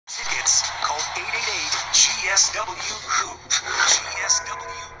GSW Hoop.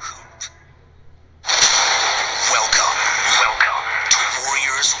 GSW Hoop. Welcome to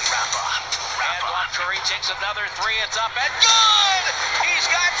Warriors Wrap-Up. Curry takes another three. It's up and good! He's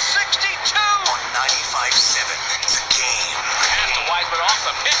got 62! On 95.7, The Game. Pass to Wiseman off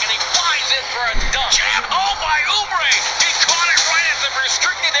the pick, and he flies in for a dunk. Jam! Oh, by Oubre! He caught it right at the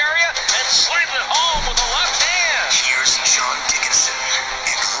restricted area and slammed it home with the left hand. Here's John Dickinson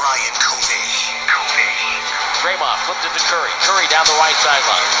and Ryan Covey. Draymond flipped it to Curry. Curry down the right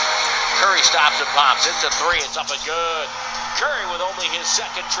sideline. Curry stops and pops. It's a three. It's up and good. Curry with only his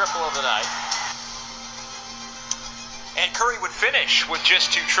second triple of the night. And Curry would finish with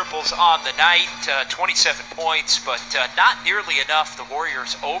just 2 triples on the night, 27 points, but not nearly enough. The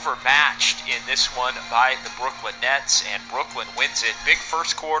Warriors overmatched in this one by the Brooklyn Nets, and Brooklyn wins it. Big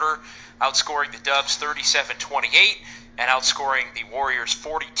first quarter, outscoring the Dubs 37-28, and outscoring the Warriors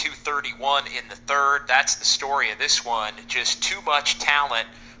 42-31 in the third. That's the story of this one. Just too much talent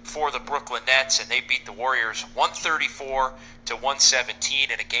for the Brooklyn Nets, and they beat the Warriors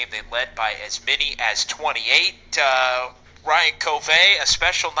 134-117 in a game they led by as many as 28. Ryan Covey, a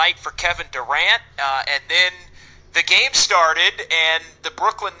special night for Kevin Durant, and then the game started, and the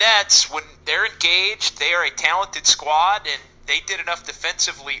Brooklyn Nets, when they're engaged, they are a talented squad, and they did enough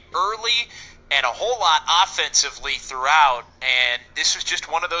defensively early and a whole lot offensively throughout, and this was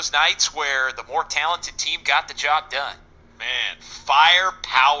just one of those nights where the more talented team got the job done. Man,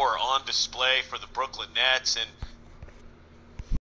 firepower on display for the Brooklyn Nets, and